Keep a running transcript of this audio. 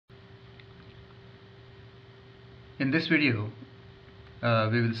In this video,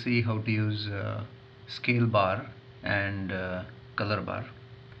 we will see how to use scale bar and color bar.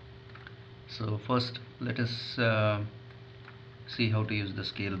 So first, let us see how to use the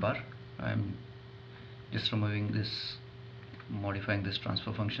scale bar. I'm just removing this, modifying this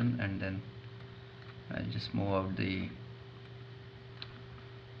transfer function, and then I'll just move out the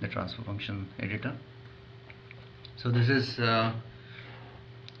transfer function editor. So this is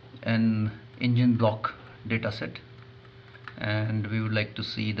an engine block dataset, and we would like to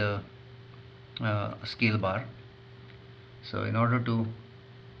see the scale bar. So in order to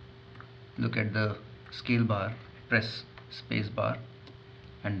look at the scale bar, press space bar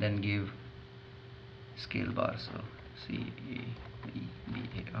and then give scale bar. So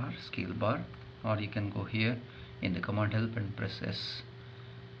CALEBAR, scale bar, or you can go here in the command help and press S,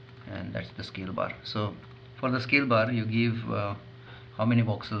 and that's the scale bar. So for the scale bar, you give how many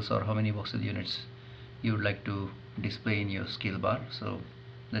voxels or how many voxel units you would like to display in your scale bar. So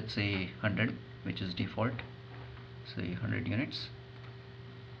let's say 100, which is default, say 100 units.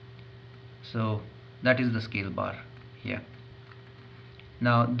 So that is the scale bar here.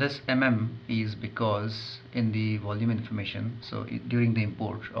 Now this is because in the volume information, so during the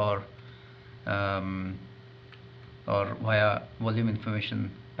import or via volume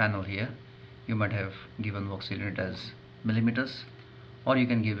information panel here, you might have given voxel unit as millimeters, or you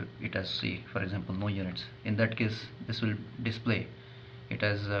can give it as, say, for example, no units. In that case, this will display it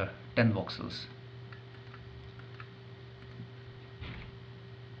as 10 voxels,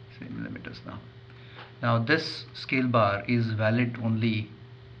 say millimeters. Now this scale bar is valid only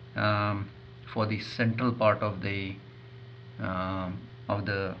for the central part of the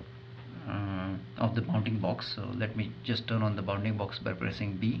bounding box. So let me just turn on the bounding box by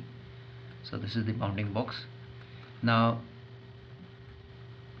pressing B. So this is the bounding box. Now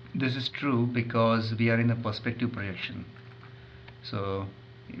this is true because we are in a perspective projection. So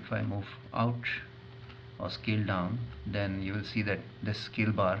if I move out or scale down, then you will see that this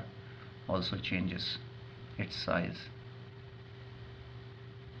scale bar also changes its size.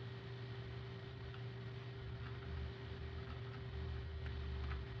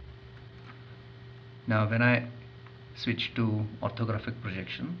 Now when I switch to orthographic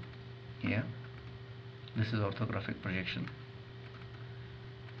projection here, this is orthographic projection,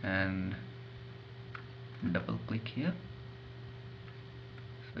 and double click here.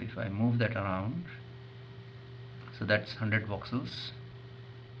 So if I move that around, so that's 100 voxels.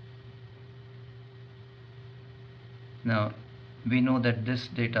 Now we know that this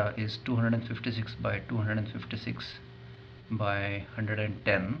data is 256 by 256 by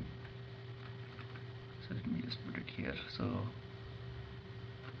 110. So let me just put it here. So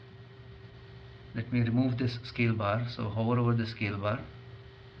let me remove this scale bar. So hover over the scale bar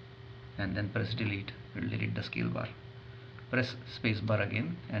and then press delete. It will delete the scale bar. Press space bar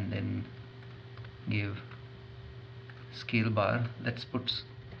again and then give scale bar. Let's put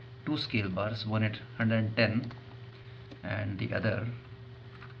two scale bars, one at 110 and the other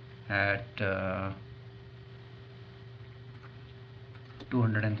at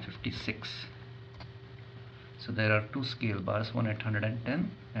 256. So there are two scale bars, one at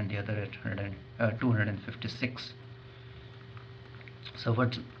 110 and the other at 256. So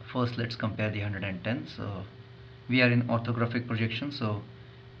first let's compare the 110. So we are in orthographic projection, so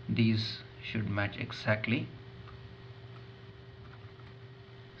these should match exactly.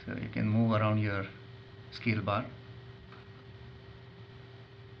 So you can move around your scale bar.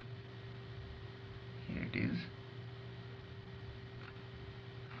 Here it is.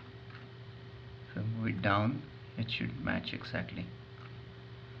 So move it down, it should match exactly.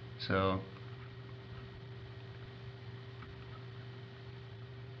 So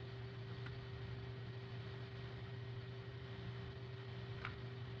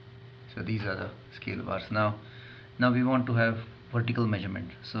these are the scale bars. Now we want to have vertical measurement.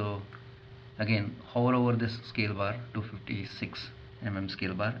 So again, hover over this scale bar, 256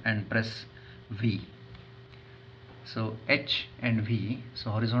 scale bar, and press V. So H and V, so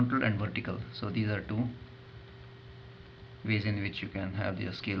horizontal and vertical. So these are two ways in which you can have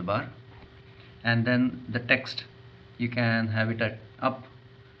the scale bar. And then the text, you can have it at up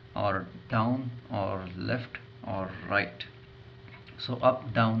or down or left or right. So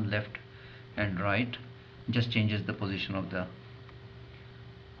up, down, left and right just changes the position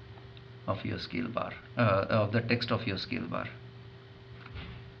of your scale bar, of the text of your scale bar.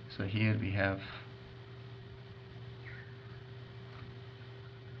 So here we have,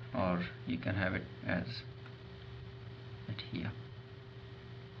 or you can have it as at here.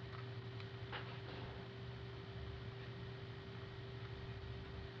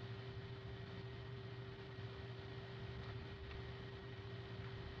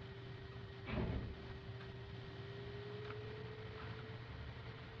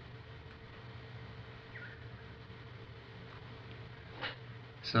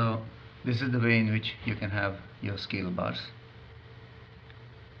 So this is the way in which you can have your scale bars.